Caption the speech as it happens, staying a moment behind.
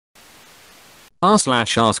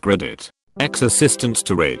r/AskReddit. Ex-assistants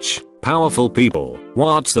to rich, powerful people.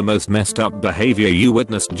 What's the most messed up behavior you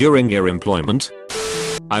witnessed during your employment?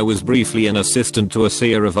 I was briefly an assistant to a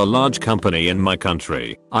CEO of a large company in my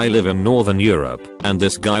country. I live in Northern Europe, and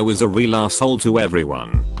this guy was a real asshole to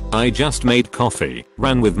everyone. I just made coffee,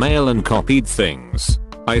 ran with mail and copied things.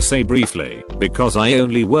 I say briefly, because I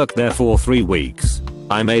only worked there for 3 weeks.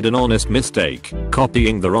 I made an honest mistake,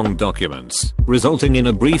 copying the wrong documents, resulting in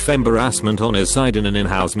a brief embarrassment on his side in an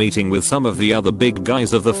in-house meeting with some of the other big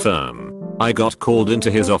guys of the firm. I got called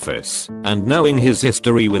into his office, and knowing his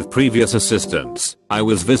history with previous assistants, I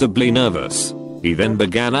was visibly nervous. He then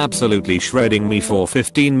began absolutely shredding me for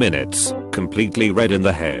 15 minutes, completely red in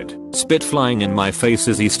the head, spit flying in my face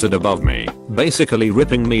as he stood above me, basically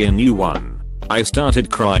ripping me a new one. I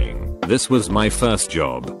started crying. This was my first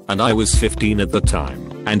job, and I was 15 at the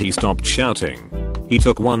time, and he stopped shouting. He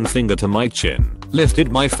took one finger to my chin,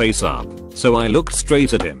 lifted my face up, so I looked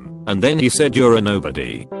straight at him, and then he said, "You're a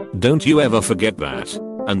nobody. Don't you ever forget that."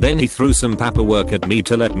 And then he threw some paperwork at me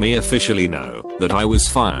to let me officially know that I was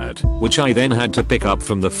fired, which I then had to pick up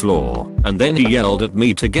from the floor, and then he yelled at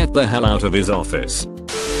me to get the hell out of his office.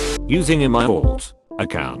 Using in my alt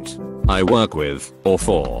account I work with, or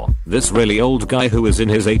for, this really old guy who is in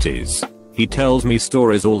his 80s. He tells me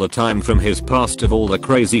stories all the time from his past of all the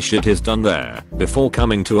crazy shit he's done there before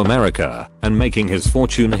coming to America and making his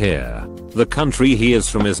fortune here. The country he is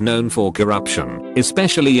from is known for corruption,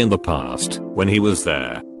 especially in the past when he was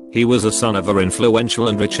there. He was a son of an influential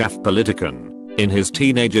and rich politician. In his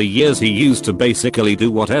teenager years he used to basically do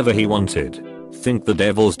whatever he wanted. Think the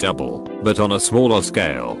devil's double, but on a smaller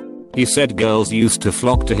scale. He said girls used to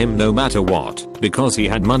flock to him no matter what, because he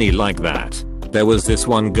had money like that. There was this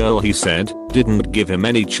one girl he said didn't give him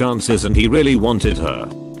any chances and he really wanted her.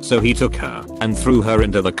 So he took her and threw her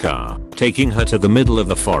into the car, taking her to the middle of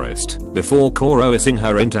the forest before coercing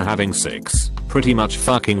her into having sex. Pretty much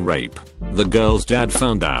fucking rape. The girl's dad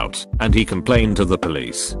found out and he complained to the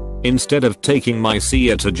police. Instead of taking my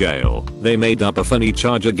CEO to jail, they made up a funny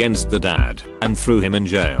charge against the dad and threw him in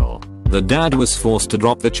jail. The dad was forced to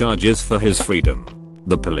drop the charges for his freedom.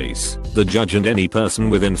 The police, the judge and any person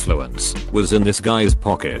with influence was in this guy's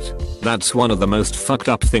pocket. That's one of the most fucked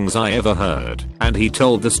up things I ever heard, and he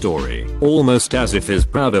told the story almost as if he's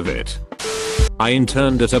proud of it. I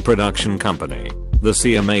interned at a production company. The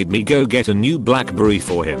CEO made me go get a new BlackBerry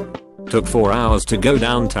for him. Took 4 hours to go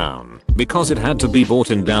downtown because it had to be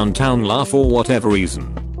bought in downtown La for whatever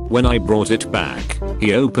reason. When I brought it back,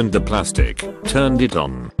 he opened the plastic, turned it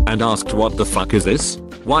on, and asked, "What the fuck is this?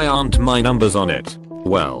 Why aren't my numbers on it?"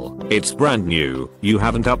 "Well, it's brand new, you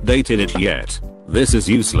haven't updated it yet. This is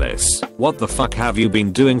useless. What the fuck have you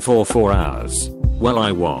been doing for 4 hours?" "Well,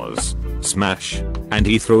 I was." Smash. And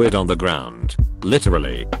he threw it on the ground.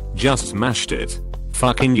 Literally. Just smashed it.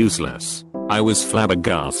 Fucking useless. I was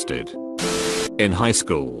flabbergasted. In high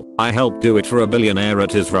school, I helped do it for a billionaire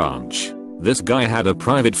at his ranch. This guy had a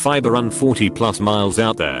private fiber run 40+ miles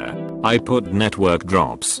out there. I put network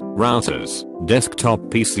drops, routers, desktop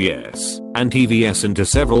PCS, and TVS into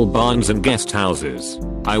several barns and guest houses.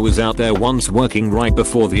 I was out there once working right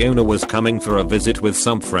before the owner was coming for a visit with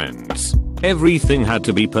some friends. Everything had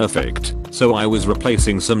to be perfect, so I was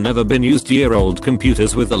replacing some never been used year-old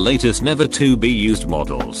computers with the latest never to be used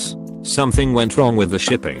models. Something went wrong with the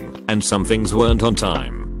shipping, and some things weren't on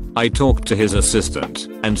time. I talked to his assistant,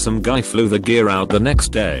 and some guy flew the gear out the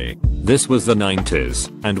next day. This was the 90s,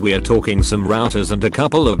 and we're talking some routers and a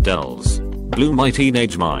couple of Dells. Blew my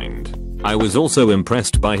teenage mind. I was also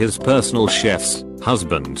impressed by his personal chefs,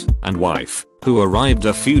 husband, and wife, who arrived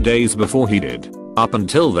a few days before he did. Up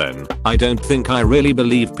until then, I don't think I really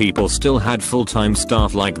believed people still had full-time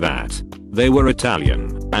staff like that. They were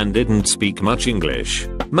Italian, and didn't speak much English.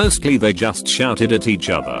 Mostly they just shouted at each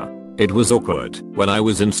other. It was awkward when I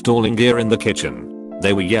was installing gear in the kitchen.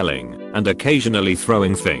 They were yelling and occasionally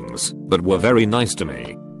throwing things, but were very nice to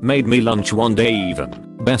me. Made me lunch one day even.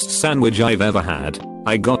 Best sandwich I've ever had.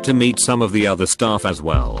 I got to meet some of the other staff as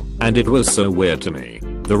well, and it was so weird to me.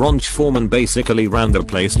 The ranch foreman basically ran the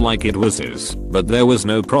place like it was his, but there was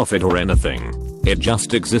no profit or anything. It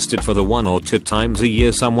just existed for the 1 or 2 times a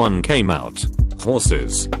year someone came out.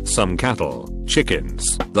 Horses, some cattle,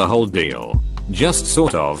 chickens, the whole deal. Just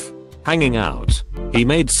sort of hanging out. He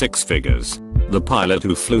made 6 figures. The pilot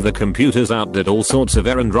who flew the computers out did all sorts of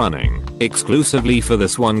errand running, exclusively for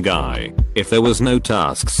this one guy. If there was no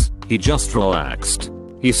tasks, he just relaxed.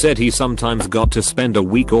 He said he sometimes got to spend a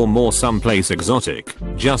week or more someplace exotic,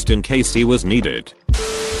 just in case he was needed.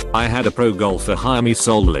 I had a pro golfer hire me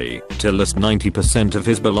solely to list 90% of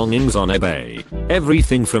his belongings on eBay.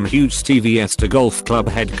 Everything from huge TVS to golf club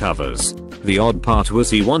head covers. The odd part was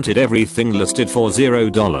he wanted everything listed for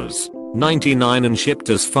 $0.99 and shipped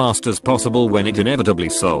as fast as possible when it inevitably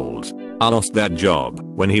sold. I lost that job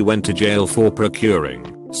when he went to jail for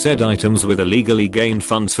procuring said items with illegally gained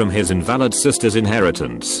funds from his invalid sister's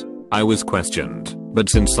inheritance. I was questioned, but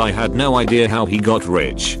since I had no idea how he got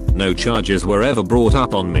rich, no charges were ever brought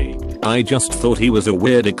up on me. I just thought he was a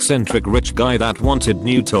weird eccentric rich guy that wanted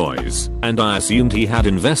new toys, and I assumed he had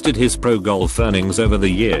invested his pro golf earnings over the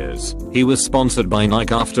years. He was sponsored by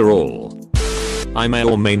Nike after all. I may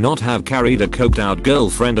or may not have carried a coked out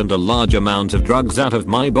girlfriend and a large amount of drugs out of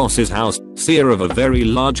my boss's house, CEO of a very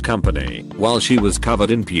large company, while she was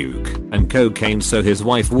covered in puke and cocaine so his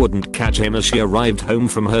wife wouldn't catch him as she arrived home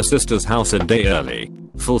from her sister's house a day early.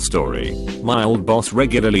 Full story. My old boss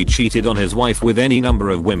regularly cheated on his wife with any number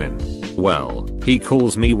of women. Well, he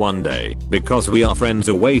calls me one day, because we are friends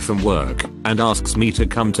away from work, and asks me to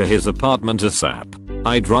come to his apartment ASAP.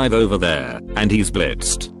 I drive over there, and he's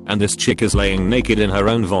blitzed, and this chick is laying naked in her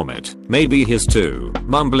own vomit, maybe his too,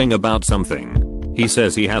 mumbling about something. He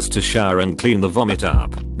says he has to shower and clean the vomit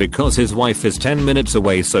up, because his wife is 10 minutes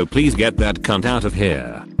away, so please get that cunt out of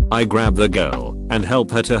here. I grab the girl, and help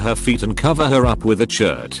her to her feet and cover her up with a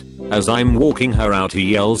shirt. As I'm walking her out, he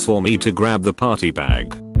yells for me to grab the party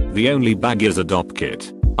bag. The only bag is a dop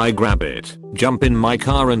kit. I grab it, jump in my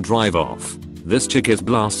car and drive off. This chick is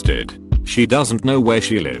blasted. She doesn't know where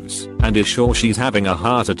she lives, and is sure she's having a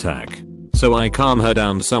heart attack. So I calm her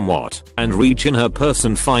down somewhat, and reach in her purse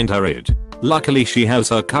and find her ID. Luckily she has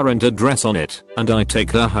her current address on it, and I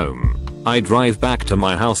take her home. I drive back to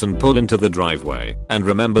my house and pull into the driveway, and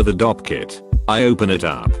remember the dop kit. I open it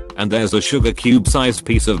up, and there's a sugar cube sized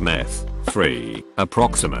piece of meth, 3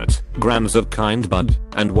 approximate grams of kind bud,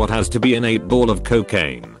 and what has to be an 8-ball of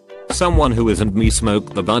cocaine. Someone who isn't me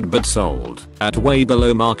smoked the bud but sold, at way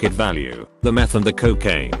below market value, the meth and the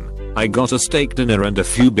cocaine. I got a steak dinner and a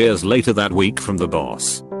few beers later that week from the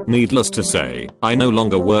boss. Needless to say, I no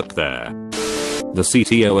longer work there. The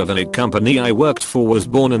CTO of a company I worked for was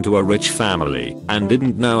born into a rich family and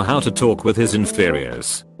didn't know how to talk with his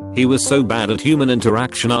inferiors. He was so bad at human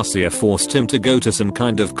interaction, our CEO forced him to go to some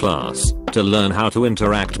kind of class to learn how to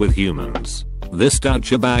interact with humans. This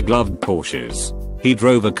douchebag loved Porsches. He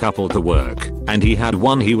drove a couple to work, and he had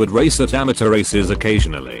one he would race at amateur races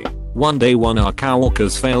occasionally. One day one of our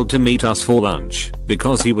coworkers failed to meet us for lunch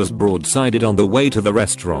because he was broadsided on the way to the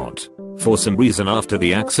restaurant. For some reason after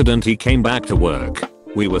the accident he came back to work.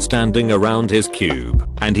 We were standing around his cube,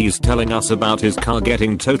 and he's telling us about his car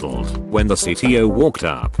getting totaled when the CTO walked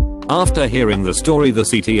up. After hearing the story, the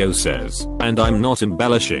CTO says, and I'm not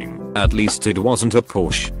embellishing, at least it wasn't a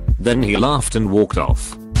Porsche. Then he laughed and walked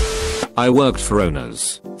off. I worked for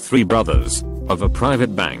owners, 3 brothers, of a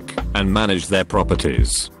private bank, and managed their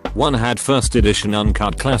properties. One had first edition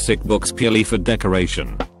uncut classic books purely for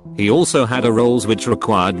decoration. He also had a Rolls which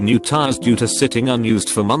required new tires due to sitting unused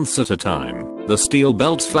for months at a time. The steel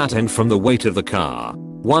belts flattened from the weight of the car.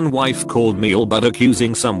 One wife called me all but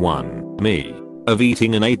accusing someone, me, of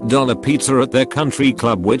eating an $8 pizza at their country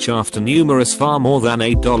club, which after numerous far more than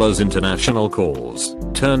 $8 international calls,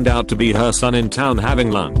 turned out to be her son in town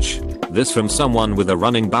having lunch. This from someone with a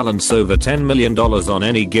running balance over $10 million on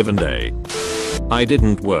any given day. I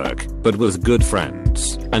didn't work, but was good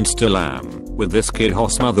friends, and still am, with this kid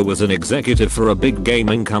whose mother was an executive for a big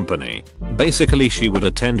gaming company. Basically she would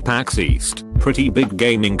attend PAX East, pretty big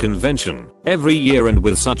gaming convention, every year, and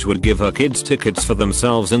with such would give her kids tickets for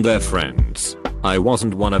themselves and their friends. I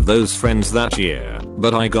wasn't one of those friends that year,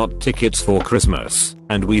 but I got tickets for Christmas,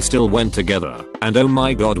 and we still went together, and oh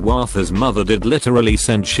my god, Watha's mother did literally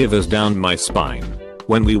send shivers down my spine.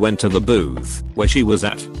 When we went to the booth where she was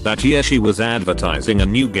at, that year she was advertising a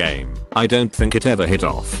new game. I don't think it ever hit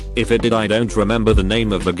off. If it did, I don't remember the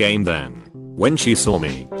name of the game then. When she saw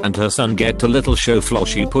me and her son get a little show floor,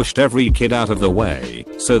 she pushed every kid out of the way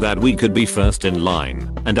so that we could be first in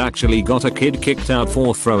line, and actually got a kid kicked out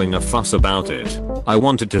for throwing a fuss about it. I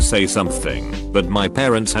wanted to say something, but my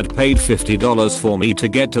parents had paid $50 for me to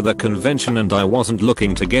get to the convention, and I wasn't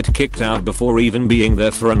looking to get kicked out before even being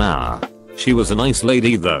there for an hour. She was a nice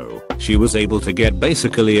lady though. She was able to get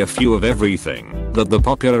basically a few of everything that the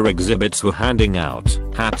popular exhibits were handing out: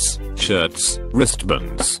 hats, shirts,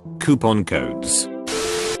 wristbands, coupon codes.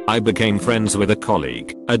 I became friends with a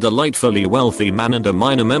colleague, a delightfully wealthy man and a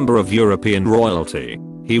minor member of European royalty.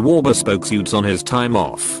 He wore bespoke suits on his time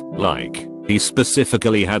off, like, he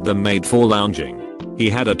specifically had them made for lounging. He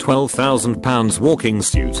had a £12,000 walking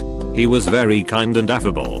suit. He was very kind and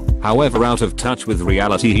affable, however out of touch with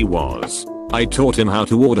reality he was. I taught him how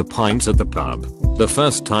to order pints at the pub. The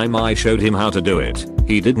first time I showed him how to do it,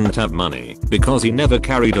 he didn't have money because he never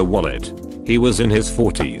carried a wallet. He was in his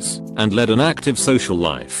 40s and led an active social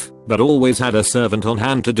life, but always had a servant on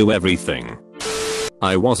hand to do everything.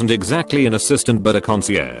 I wasn't exactly an assistant but a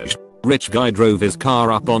concierge. Rich guy drove his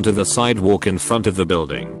car up onto the sidewalk in front of the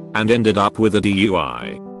building and ended up with a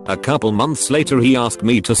DUI. A couple months later he asked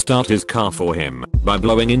me to start his car for him by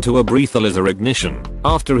blowing into a breathalyzer ignition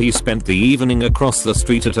after he spent the evening across the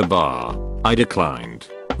street at a bar. I declined.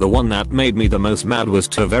 The one that made me the most mad was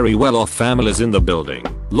two very well-off families in the building,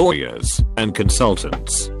 lawyers and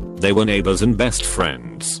consultants. They were neighbors and best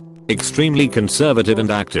friends. Extremely conservative and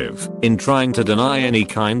active in trying to deny any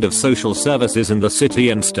kind of social services in the city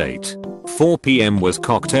and state. 4 PM was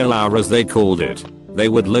cocktail hour as they called it. They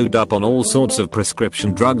would load up on all sorts of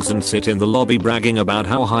prescription drugs and sit in the lobby bragging about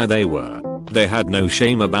how high they were. They had no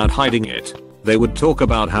shame about hiding it. They would talk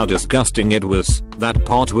about how disgusting it was that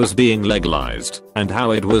pot was being legalized and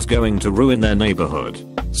how it was going to ruin their neighborhood.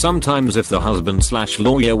 Sometimes if the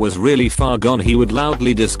husband/lawyer was really far gone he would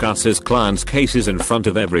loudly discuss his client's cases in front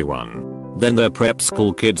of everyone. Then their prep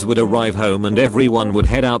school kids would arrive home and everyone would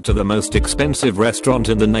head out to the most expensive restaurant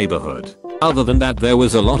in the neighborhood. Other than that there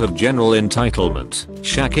was a lot of general entitlement,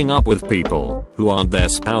 shacking up with people who aren't their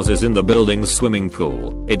spouses in the building's swimming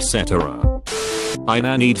pool, etc. I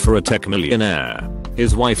nannied for a tech millionaire.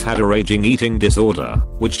 His wife had a raging eating disorder,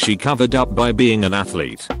 which she covered up by being an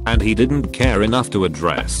athlete, and he didn't care enough to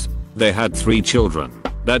address. They had 3 children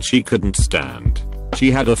that she couldn't stand.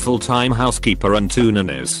 She had a full-time housekeeper and 2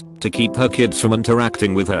 nannies to keep her kids from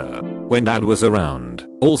interacting with her. When dad was around,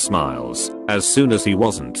 all smiles. As soon as he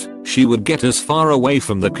wasn't, she would get as far away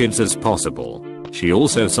from the kids as possible. She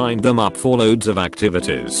also signed them up for loads of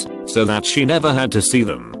activities so that she never had to see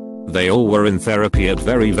them. They all were in therapy at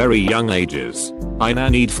very young ages. I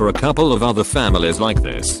nannied for a couple of other families like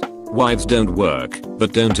this. Wives don't work,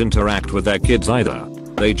 but don't interact with their kids either.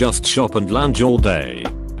 They just shop and lounge all day.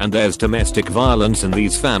 And there's domestic violence in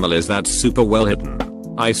these families that's super well hidden.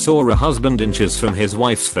 I saw a husband inches from his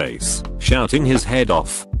wife's face, shouting his head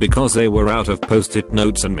off because they were out of post-it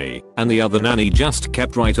notes and me and the other nanny just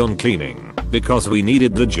kept right on cleaning because we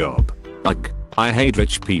needed the job. Ugh, I hate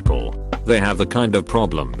rich people. They have the kind of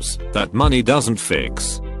problems that money doesn't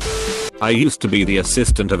fix. I used to be the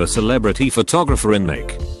assistant of a celebrity photographer in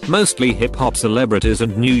Nick, mostly hip hop celebrities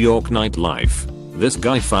and New York nightlife. This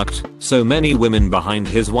guy fucked so many women behind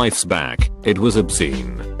his wife's back, it was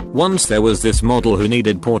obscene. Once there was this model who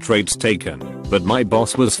needed portraits taken, but my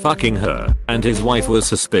boss was fucking her, and his wife was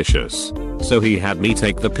suspicious. So he had me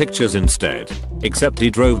take the pictures instead. Except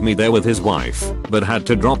he drove me there with his wife, but had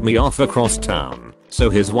to drop me off across town, so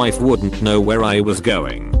his wife wouldn't know where I was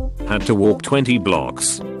going. Had to walk 20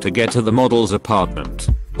 blocks to get to the model's apartment.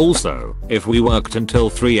 Also, if we worked until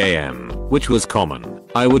 3 AM, which was common,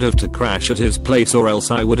 I would have to crash at his place or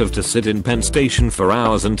else I would have to sit in Penn Station for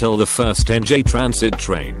hours until the first NJ Transit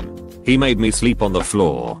train. He made me sleep on the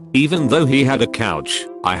floor. Even though he had a couch,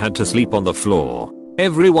 I had to sleep on the floor.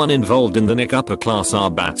 Everyone involved in the Nick upper class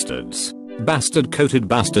are bastards. Bastard coated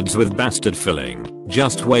bastards with bastard filling,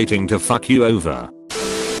 just waiting to fuck you over.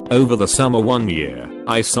 Over the summer one year,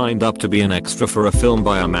 I signed up to be an extra for a film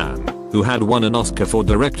by a man who had won an Oscar for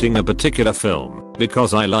directing a particular film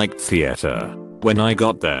because I liked theater. When I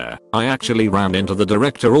got there, I actually ran into the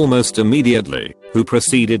director almost immediately, who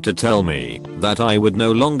proceeded to tell me that I would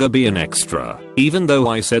no longer be an extra, even though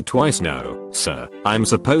I said twice no, sir, I'm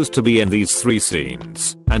supposed to be in these 3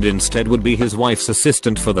 scenes, and instead would be his wife's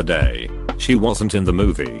assistant for the day. She wasn't in the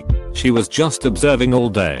movie. She was just observing all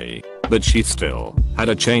day, but she still had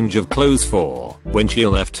a change of clothes for when she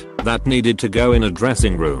left that needed to go in a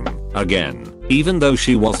dressing room again, even though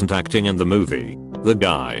she wasn't acting in the movie. The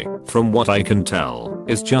guy, from what I can tell,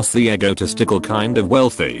 is just the egotistical kind of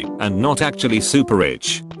wealthy and not actually super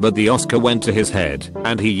rich, but the Oscar went to his head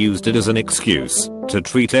and he used it as an excuse to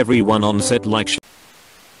treat everyone on set like shit.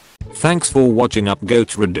 Thanks for watching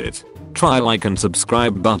UpGoat Reddit. Try like and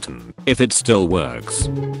subscribe button if it still works.